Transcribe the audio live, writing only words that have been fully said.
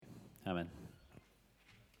Amen.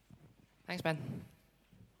 Thanks, Ben.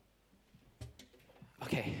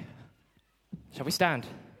 Okay, shall we stand?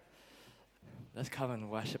 Let's come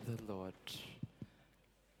and worship the Lord.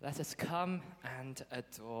 Let us come and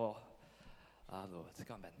adore our Lord.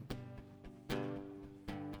 Come on, Ben.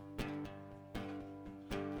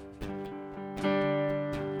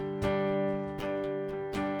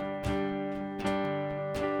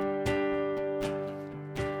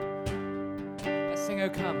 Let's sing, "O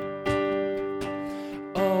Come."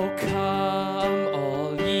 O come,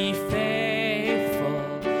 all ye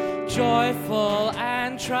faithful, joyful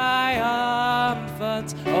and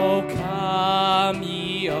triumphant. O come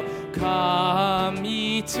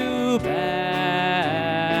ye to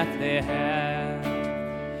Bethlehem.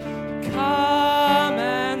 Come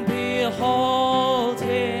and behold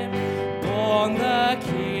him, born the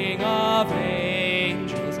King of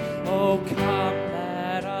angels. O come,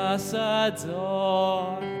 let us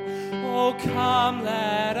adore him. Oh, come,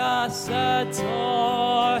 let us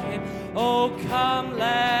adore him. Oh, come,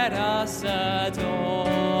 let us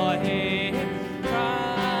adore him.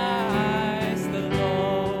 Christ the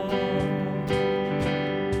Lord.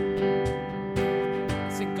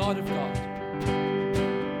 Sing, God of God.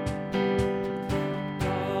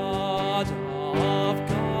 God of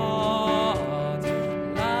God,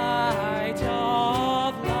 light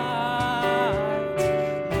of light.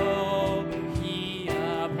 Lo, he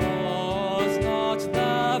abhors not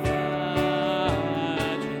the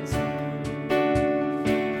virgin's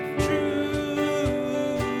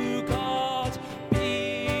true God,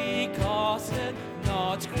 begotten,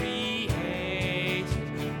 not created.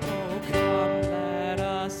 Oh, come, let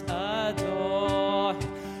us adore him.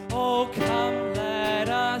 Oh, come, let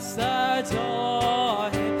us adore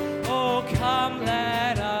him. Oh, come,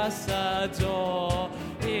 let us adore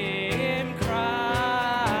him,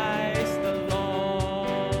 Christ the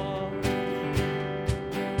Lord.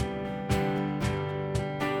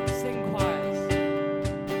 Sing choirs.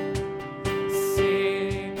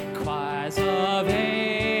 Sing choirs of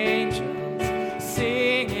angels,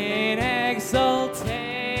 sing in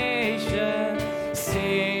exultation.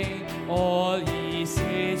 Sing, all ye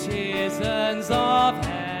citizens of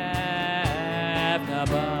heaven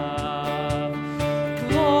above.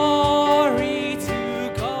 Glory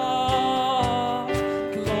to God,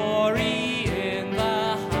 glory in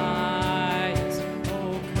the highest.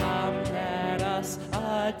 Oh, come, let us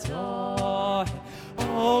adore him.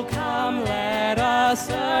 Oh, come, let us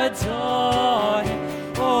adore him.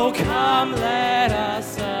 Oh, come, let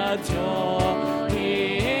us adore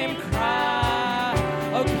him, Christ.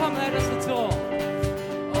 Oh, come, let us adore.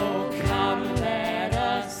 Oh, come, let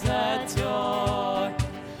us adore him.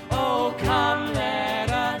 Oh, come, let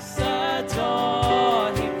us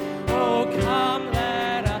adore him. Oh, come,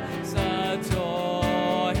 let us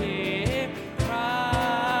adore him, Christ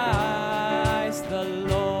the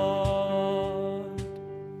Lord.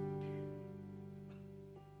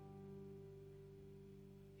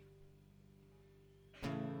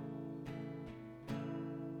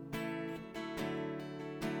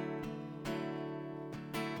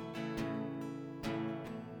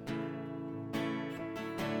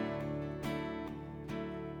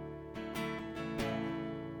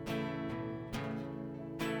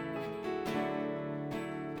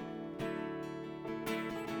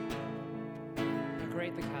 How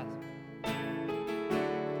great the chasm.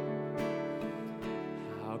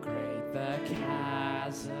 How great the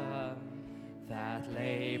chasm that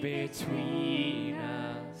lay between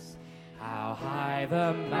us. How high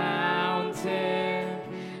the mountain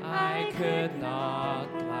I could not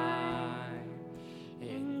climb.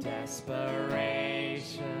 In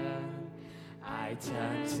desperation, I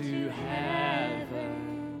turned to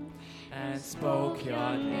heaven and spoke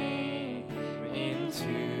your name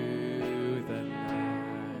into the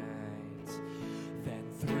night. Then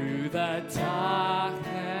through the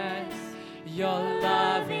darkness, your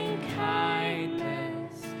loving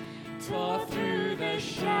kindness tore through the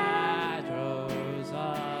shadows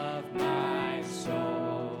of my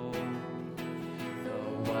soul. The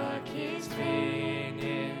work is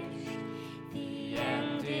finished, the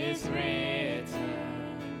end is written.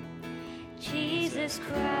 Jesus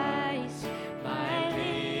Christ, My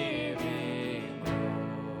living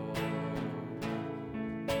hope.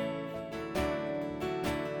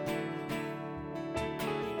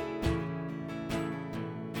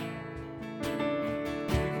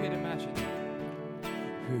 Who could imagine?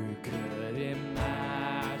 Who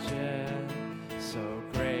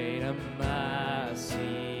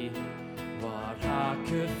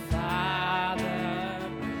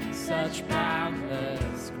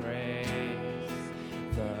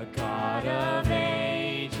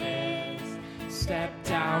stepped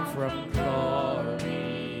down from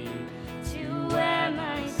glory to wear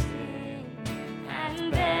my sin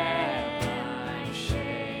and bear my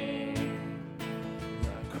shame.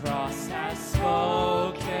 The cross has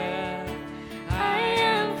spoken, I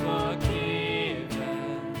am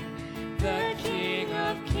forgiven. The King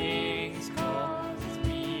of Kings calls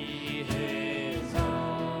me his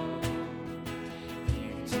own.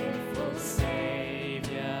 Beautiful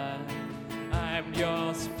Savior, I'm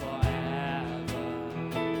yours forever.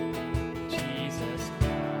 Jesus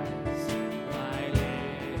Christ, my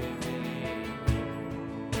living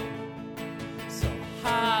hope. So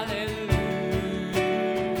hallelujah,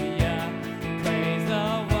 praise the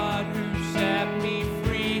one who set me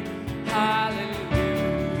free. Hallelujah,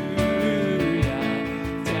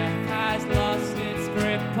 death has lost its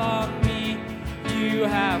grip on me. You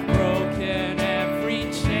have broken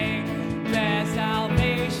every chain. There's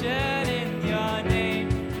salvation in your name,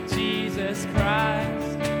 Jesus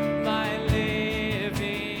Christ, my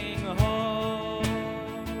living hope.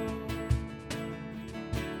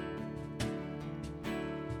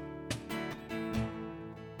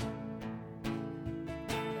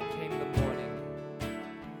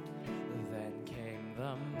 Then came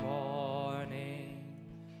the morning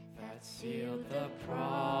that sealed the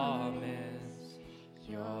promise.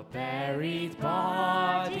 Your buried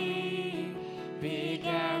body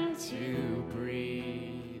began to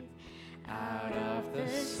breathe. Out of the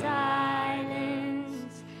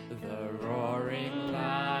silence, the roaring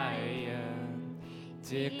lion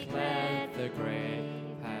declared the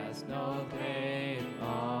grave has no claim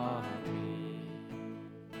on me.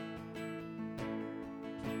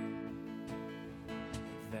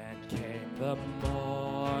 Then came the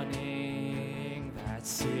morning that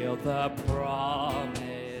sealed the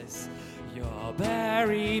promise. Your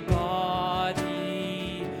buried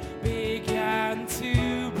body began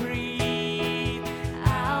to breathe.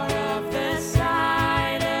 Out of the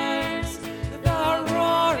silence, the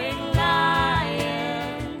roaring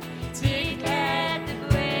lion declared the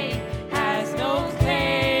grave has no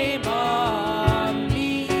claim on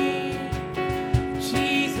me.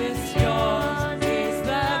 Jesus, yours is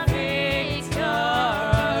the victory.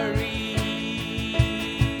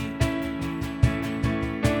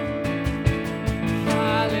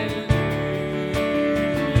 Hallelujah,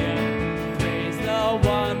 praise the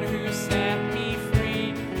one who set me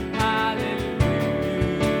free. Hallelujah,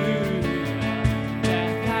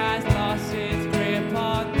 death has lost its grip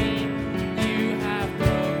on me. You have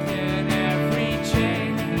broken every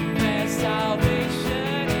chain. There's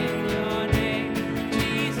salvation in your name,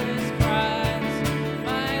 Jesus Christ,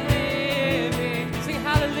 my living. Sing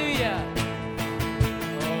hallelujah.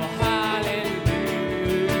 Oh, hallelujah,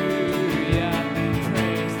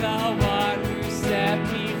 praise the one who set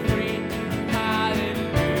me free. Hallelujah,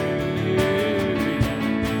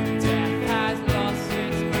 death has lost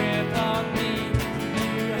its grip on me.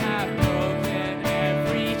 You have broken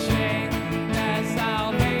every chain. There's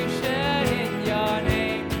salvation in your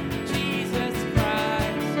name, Jesus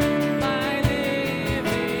Christ, my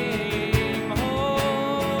living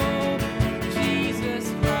hope. Jesus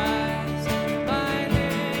Christ, my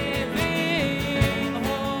living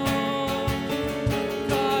hope.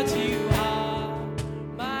 God, you are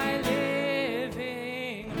my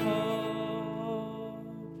living hope.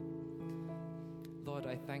 Lord,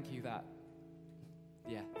 I thank you that,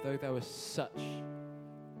 though there was such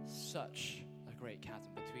a great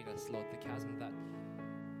chasm between us, Lord, the chasm that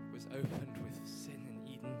was opened with sin in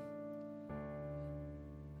Eden,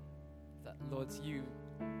 that, Lord, you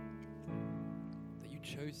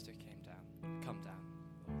chose to come down,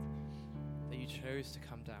 Lord, that you chose to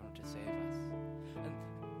come down to save us. And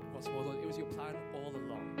what's more, Lord, it was your plan all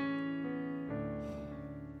along.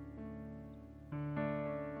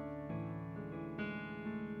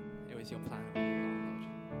 It was your plan all along,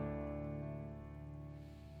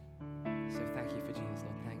 Lord. So thank you for Jesus,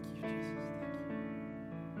 Lord. Thank you, Jesus. Thank you.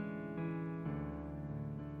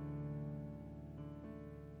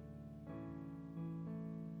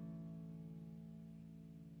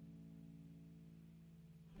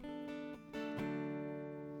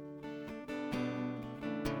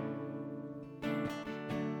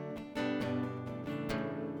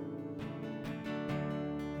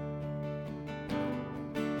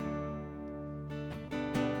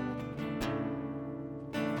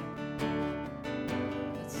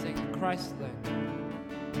 Christ alone.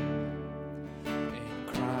 In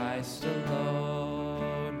Christ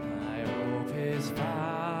alone, my hope is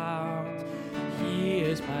found. He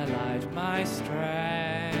is my light, my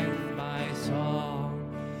strength, my song.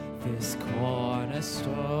 This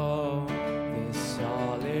cornerstone, this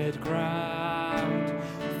solid ground,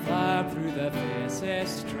 firm through the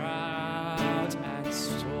tempest, drought, and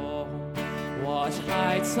storm. What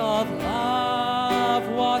heights of love,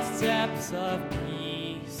 what depths of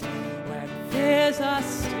peace, when fears are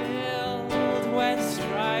stilled, when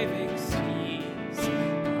striving cease.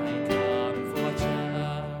 My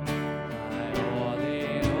comforter, my all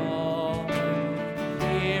in all,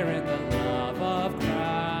 here in the love of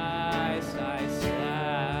Christ I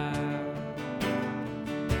stand.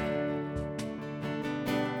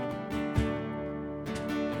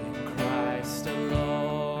 In Christ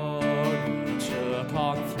alone, who took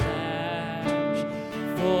on flesh,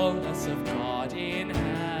 fullness of God in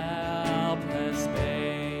helpless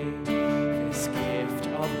babe, this gift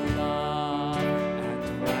of love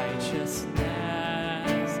and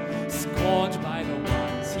righteousness, scorned by the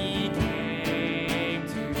ones he came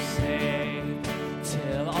to save,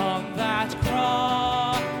 till on that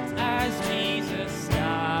cross as Jesus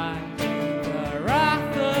died, the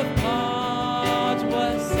wrath of God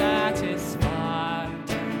was satisfied,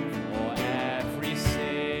 for every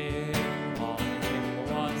sin on him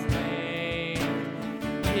was laid.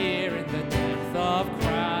 Here in the death of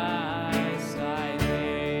Christ I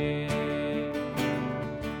live.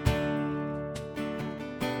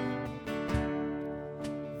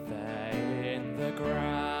 There in the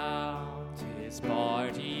ground his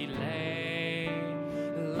body lay,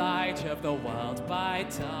 light of the world by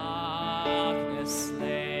darkness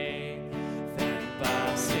slain, then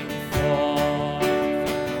bursting forth in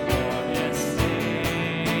glorious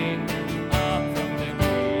sing, up from the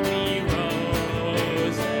grave he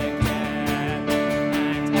rose again,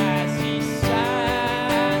 and as he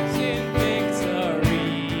stands in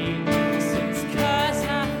victory, since curse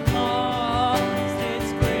hath lost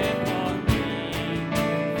its grip on me,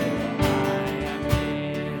 for I am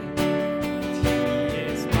his, and he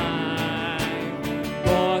is mine,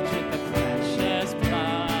 bought with the precious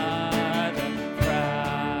blood of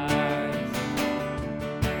Christ.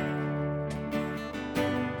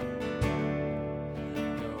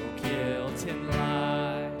 No guilt in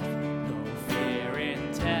life, no fear in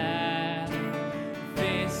death.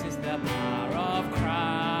 This is the power of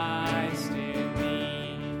Christ in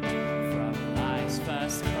me. From life's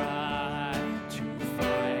first cry to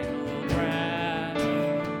final breath,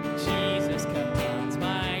 Jesus commands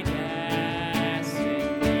my destiny.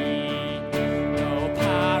 No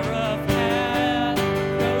power of hell,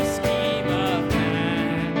 no scheme of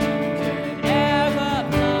man could ever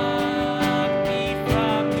pluck me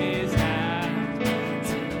from his hand,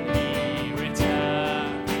 till he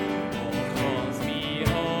returns or calls me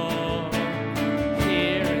home.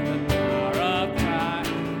 Here in the power of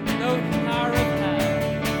Christ, no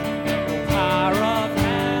power of hell, no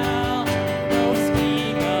power of hell, no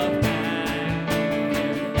scheme of man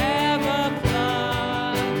could ever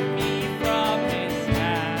pluck me from his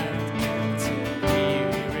hand, till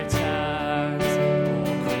he returns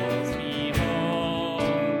or calls me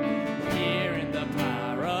home. Here in the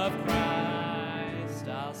power of Christ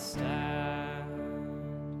I'll stand.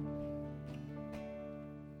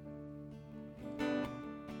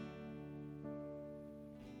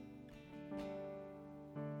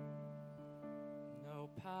 No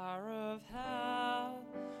power of hell,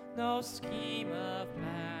 no scheme of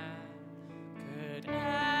man could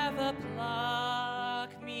ever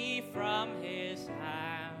pluck me from his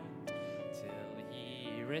hand, till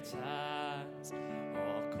he returns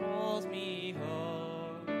or calls me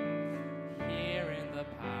home. Here in the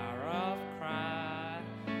power of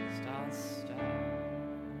Christ I'll stand.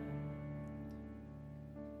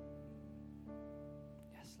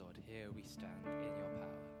 Yes, Lord, here we stand in your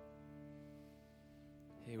power.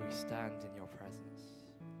 Here we stand in your presence.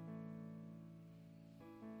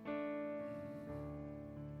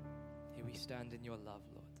 Here we stand in your love,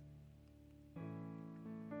 Lord.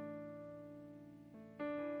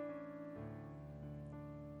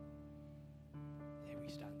 Here we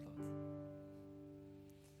stand, Lord.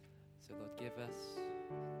 So, Lord, give us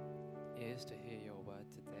ears to hear your word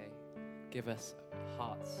today. Give us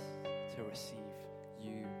hearts to receive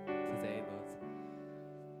you today, Lord.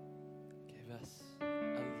 Give us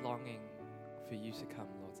a longing for you to come,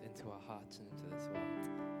 Lord, into our hearts and into this world.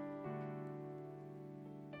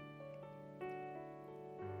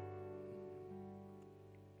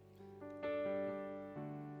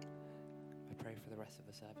 I pray for the rest of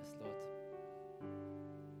the service, Lord.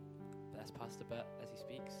 Bless Pastor Bert as he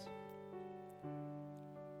speaks.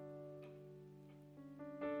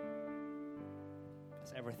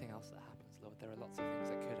 Bless everything else that happens, Lord. There are lots of things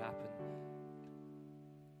that could happen.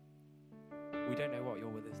 We don't know what your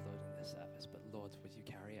will is, Lord, in this service, but Lord, would you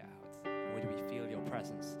carry it out? Would we feel your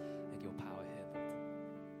presence and your power here, Lord?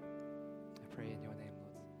 I pray in your name,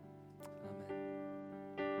 Lord. Amen.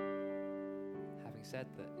 said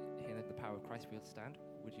that in the power of Christ we'll stand,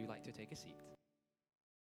 would you like to take a seat?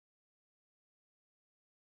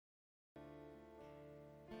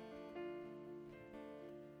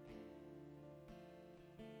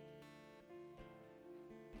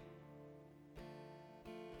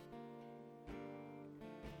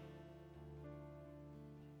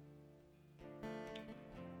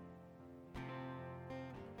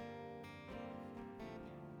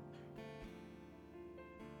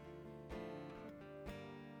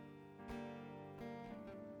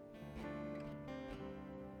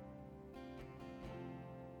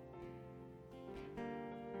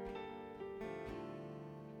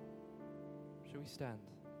 Shall we stand?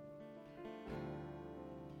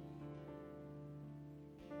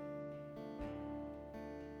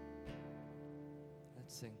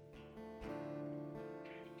 Let's sing.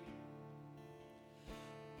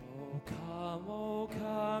 Oh come,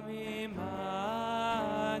 Emmanuel,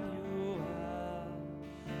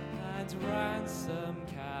 and ransom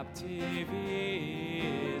captive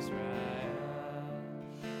Israel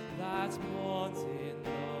that mourns in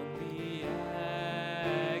lonely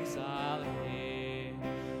exile here,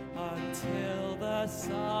 until the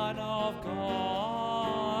Son of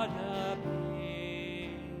God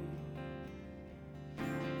appear.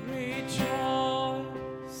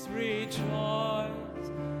 Rejoice, rejoice,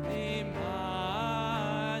 Emmanuel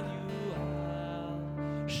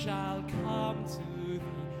shall come to thee,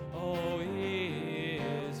 O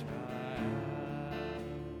Israel.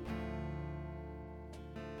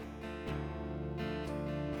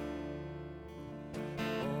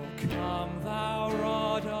 Oh, come thou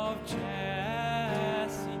rod of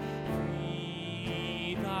Jesse,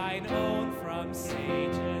 free thine own from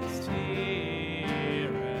Satan's tyranny.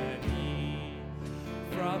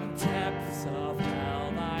 From depths of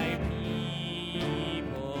hell thy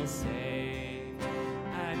people save,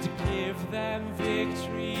 and give them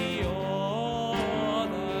victory o'er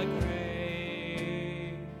the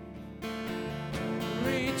grave.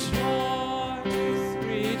 Rejoice,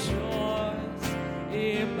 rejoice,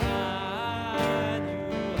 Emmanuel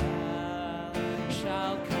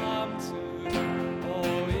shall come to thee, O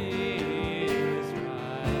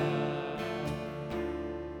Israel.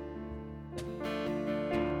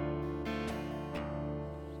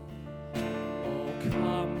 Oh,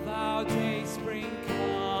 come thou dayspring,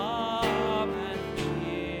 come and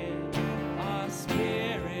cheer our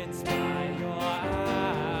spirits by your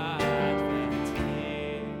advent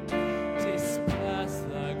here. Disperse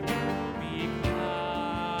the gloomy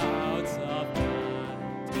clouds of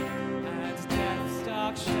night, and death's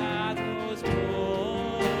dark shadows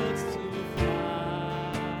put to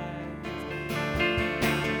flight.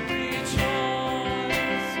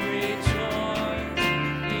 Rejoice, rejoice,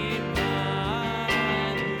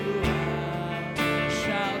 Emmanuel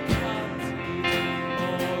shall come to thee, O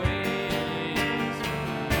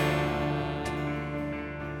Israel.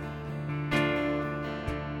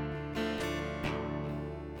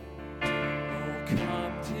 Oh,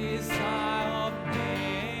 come, desire of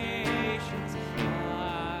nations,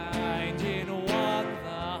 find in one the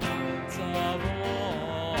hearts of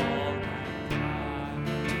all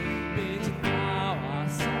mankind. Bid thou our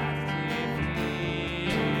sad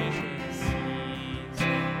division cease,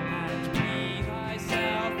 and be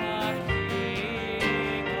thyself a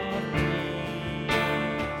King of peace.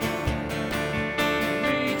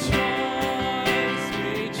 Rejoice,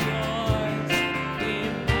 rejoice,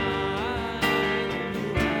 Emmanuel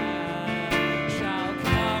shall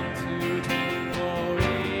come to thee, O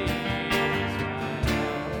Israel.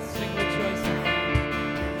 Let's sing rejoicing.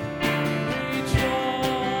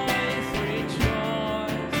 Rejoice,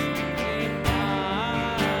 rejoice,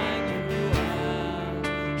 Emmanuel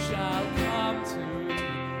shall come to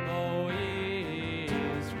thee, O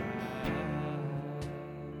Israel.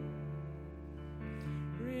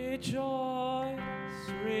 Rejoice,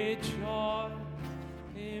 rejoice,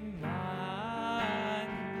 Emmanuel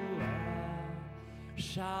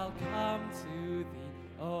shall come to thee,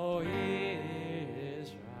 O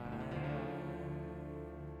Israel.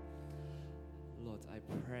 Lord, I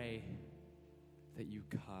pray that you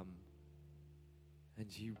come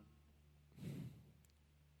and you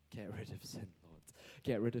get rid of sin, Lord.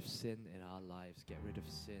 Get rid of sin in our lives. Get rid of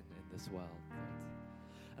sin in this world, Lord.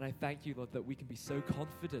 And I thank you, Lord, that we can be so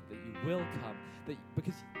confident that you will come, that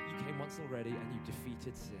because you came once already and you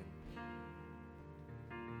defeated sin.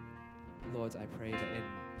 Lord, I pray that in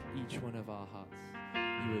each one of our hearts,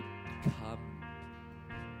 you would come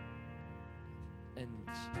and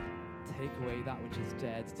take away that which is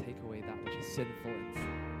dead, take away that which is sinful,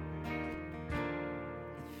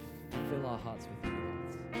 and fill our hearts with you,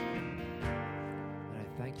 Lord. And I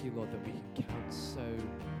thank thank you, Lord, that we can count so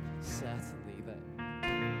certainly that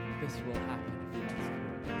this will happen if we ask for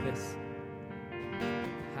it. That this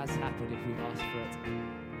has happened if we've asked for it.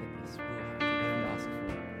 That this will happen if we ask for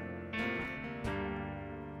it.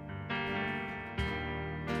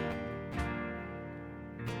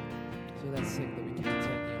 So let's sing that we can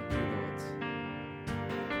continue on you, Lord.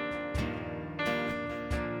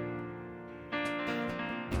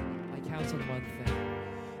 I count on one thing.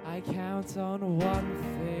 I count on one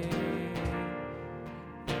thing.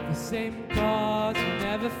 The same God who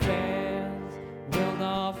never fails will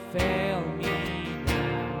not fail me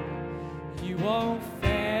now. You won't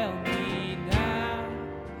fail me now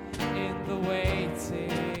in the waiting.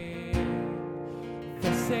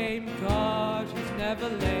 The same God who's never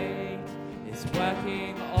late is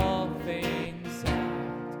working all things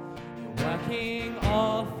out. You're working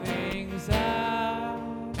all things out.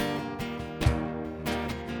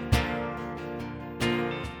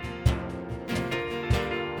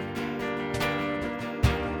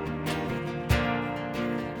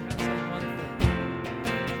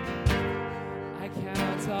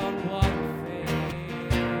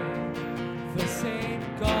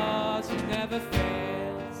 Never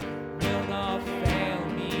fails, will not fail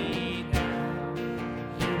me now.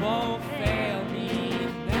 You won't fail me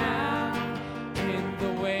now in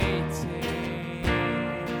the waiting.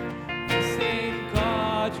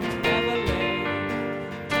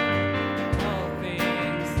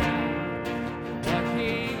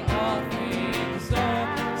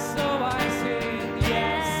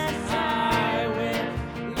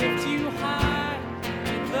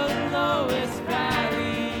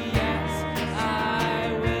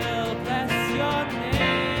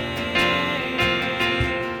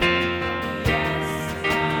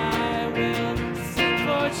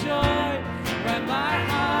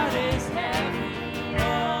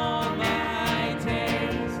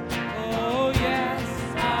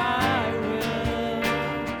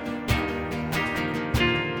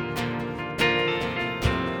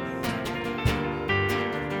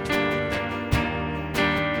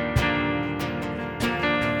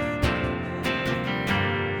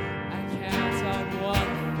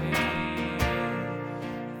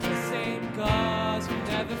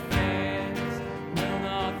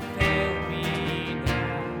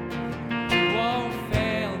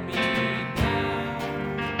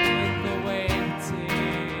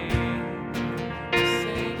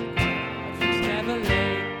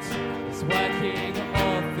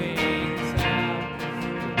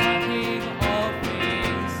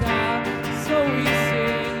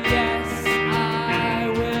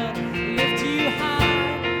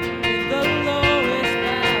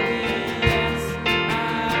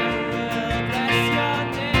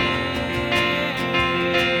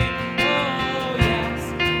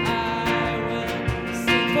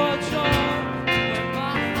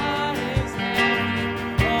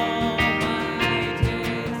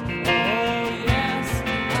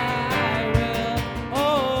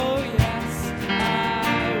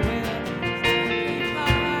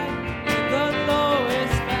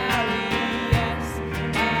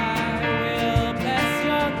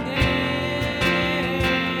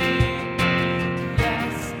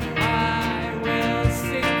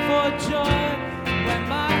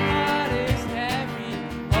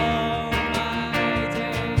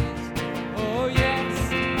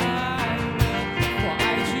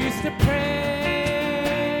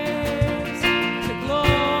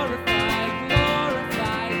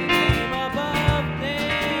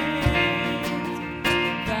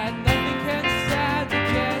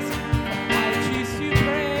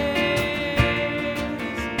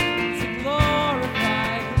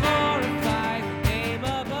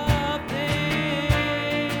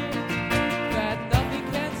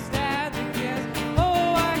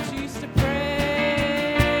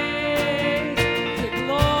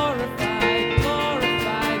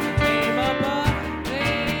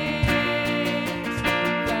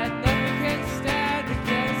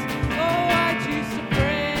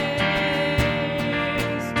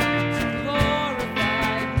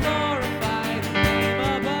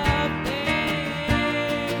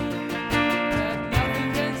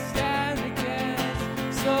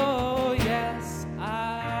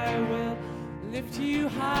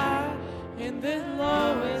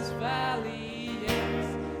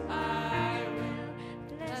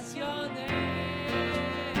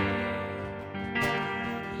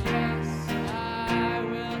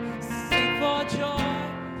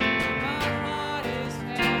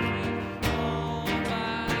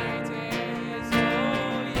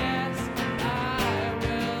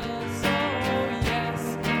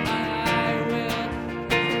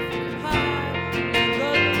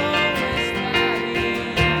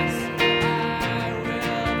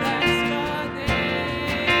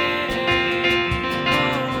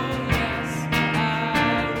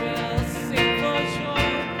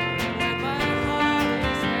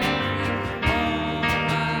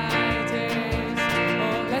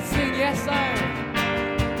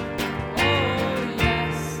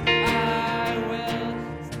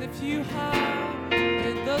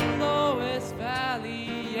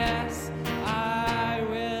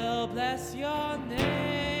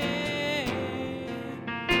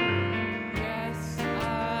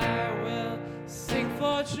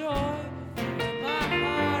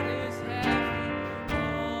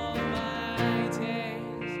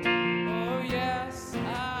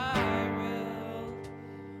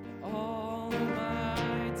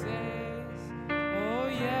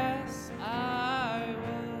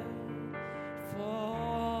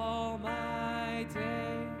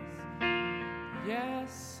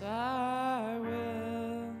 Yes, I will.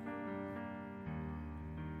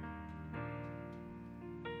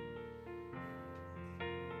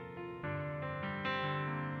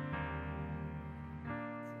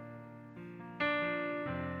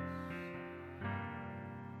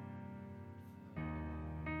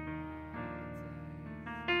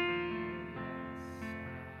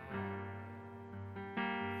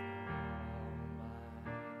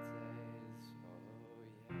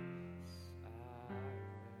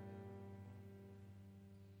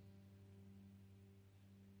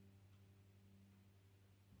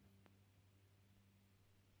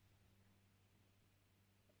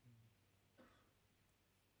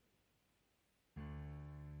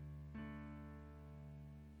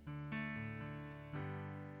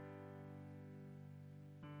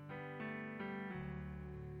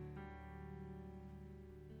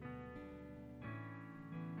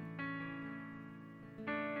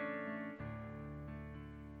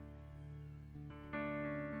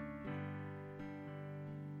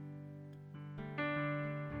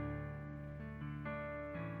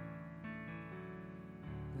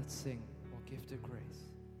 Let's sing, what gift of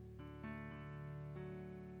grace.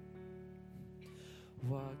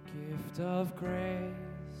 What gift of grace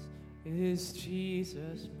is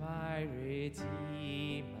Jesus my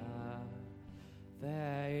Redeemer?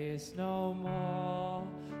 There is no more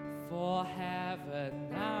for heaven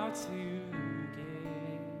now to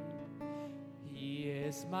give. He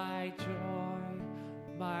is my joy,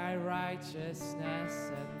 my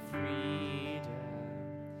righteousness and freedom,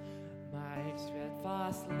 my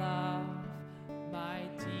steadfast love, my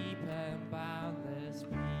deep and boundless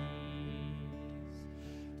peace.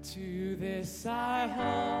 To this I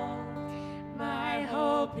hold, my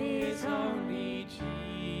hope is only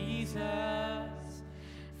Jesus,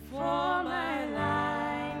 for my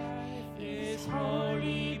life is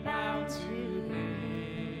wholly bound to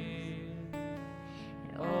Him.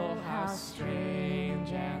 Oh, how strange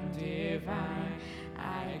and divine,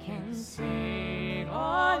 I can sing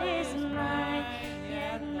all is mine,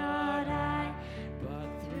 yet not I, but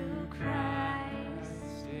through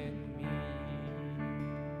Christ in me.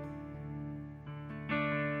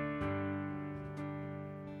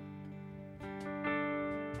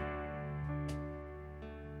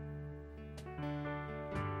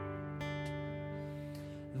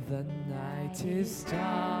 The night is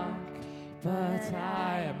dark, but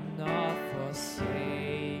I am not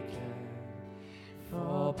forsaken.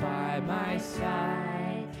 For by my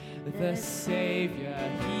side, the Savior,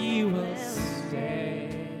 He will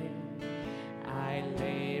stay. I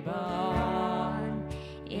labor on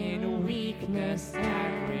in weakness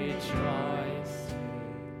and rejoicing,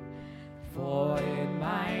 for in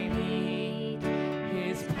my need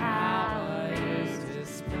His power is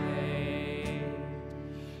displayed.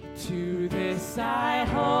 To this I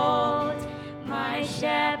hold, my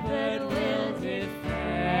shepherd will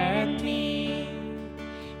defend me.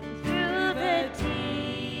 Through the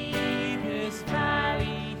deepest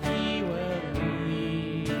valley He will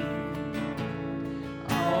lead.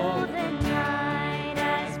 Oh, the night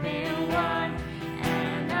has been won,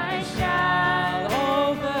 and I shall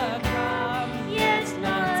overcome. Yes,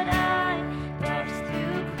 not I, but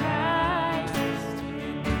through Christ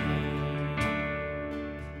in me.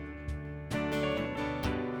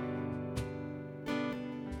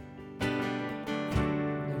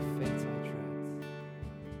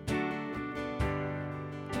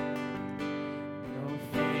 No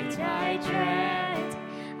fate I dread,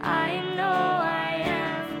 I know I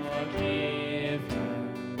am forgiven.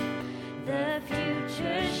 The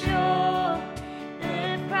future sure, the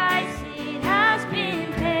price it has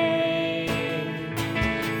been paid.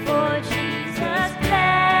 For Jesus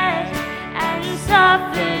bled and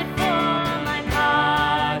suffered for my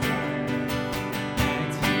pardon,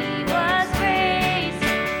 and He was raised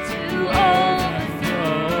to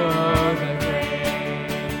overthrow the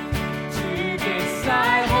grave. To this I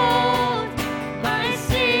hold,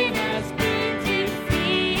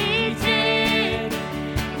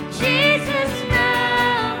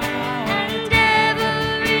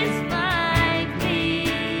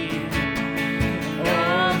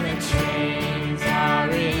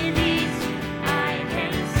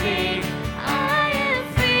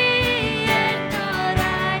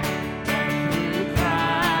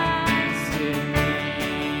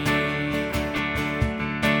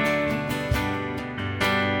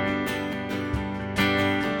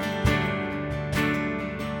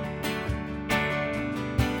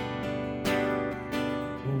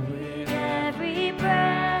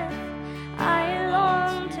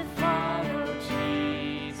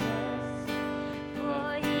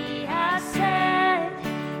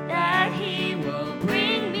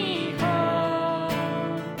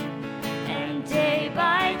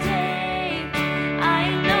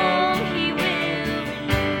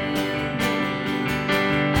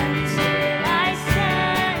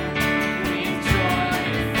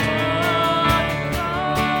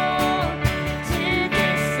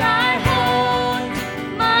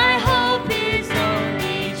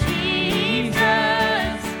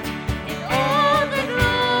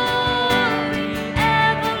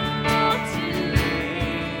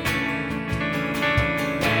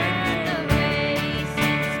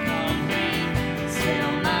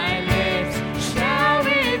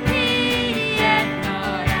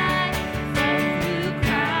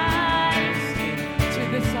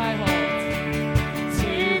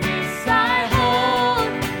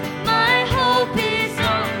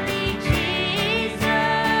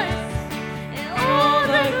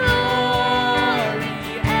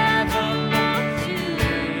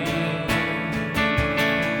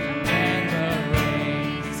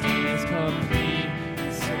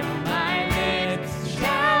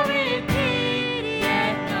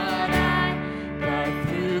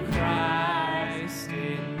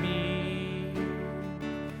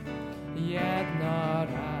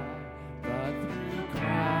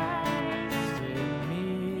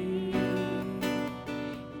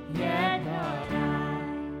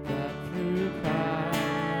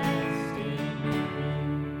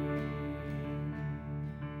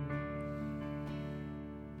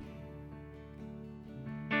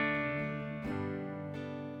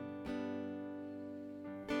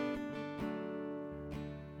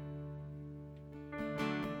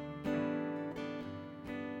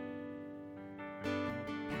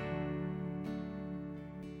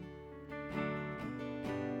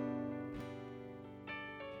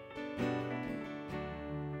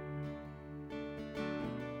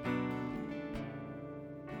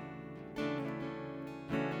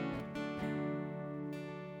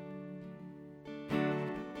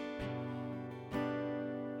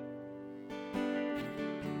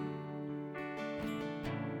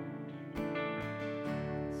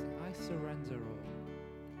 surrender all.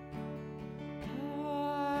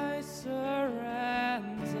 I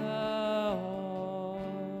surrender all.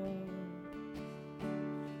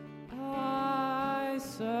 I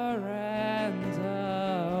surrender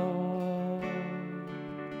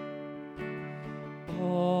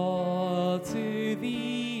all to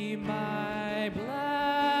thee, my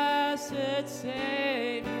blessed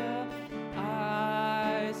Savior.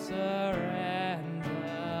 I surrender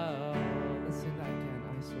all. Let's sing that again.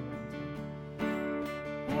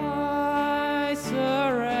 I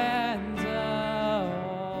surrender all.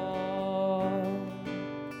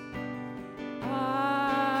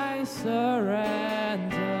 I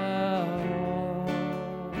surrender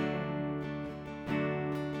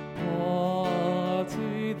all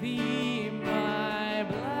to thee, my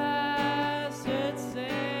blessed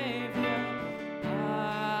Savior.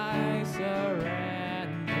 I surrender.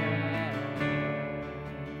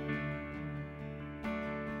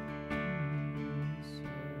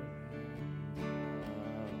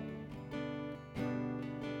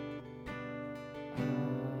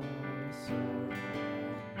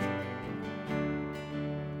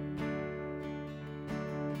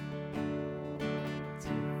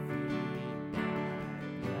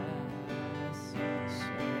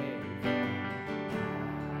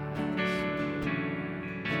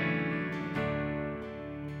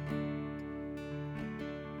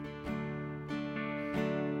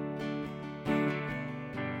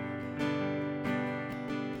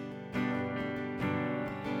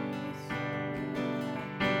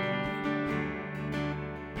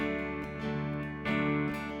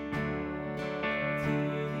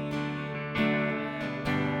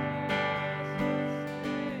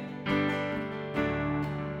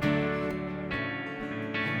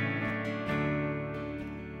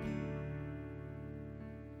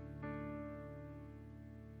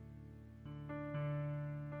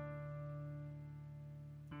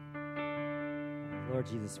 Lord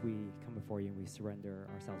Jesus, we come before you and we surrender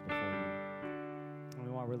ourselves before you. And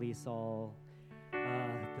we want to release all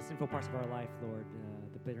the sinful parts of our life, Lord,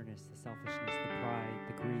 the bitterness, the selfishness, the pride,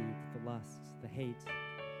 the greed, the lust, the hate,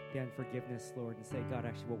 the unforgiveness, Lord, and say, God,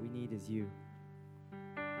 actually what we need is you.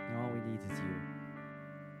 And all we need is you.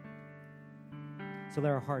 So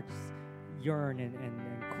let our hearts yearn and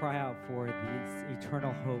cry out for this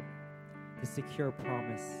eternal hope, the secure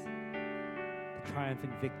promise, the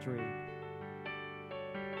triumphant victory,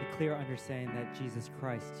 the clear understanding that Jesus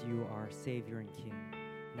Christ, you are Savior and King,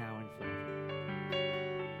 now and forever.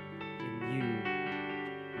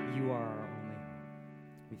 In you are our only.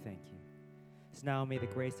 We thank you. So now may the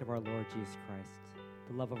grace of our Lord Jesus Christ,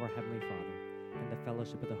 the love of our Heavenly Father, and the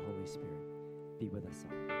fellowship of the Holy Spirit be with us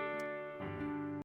all.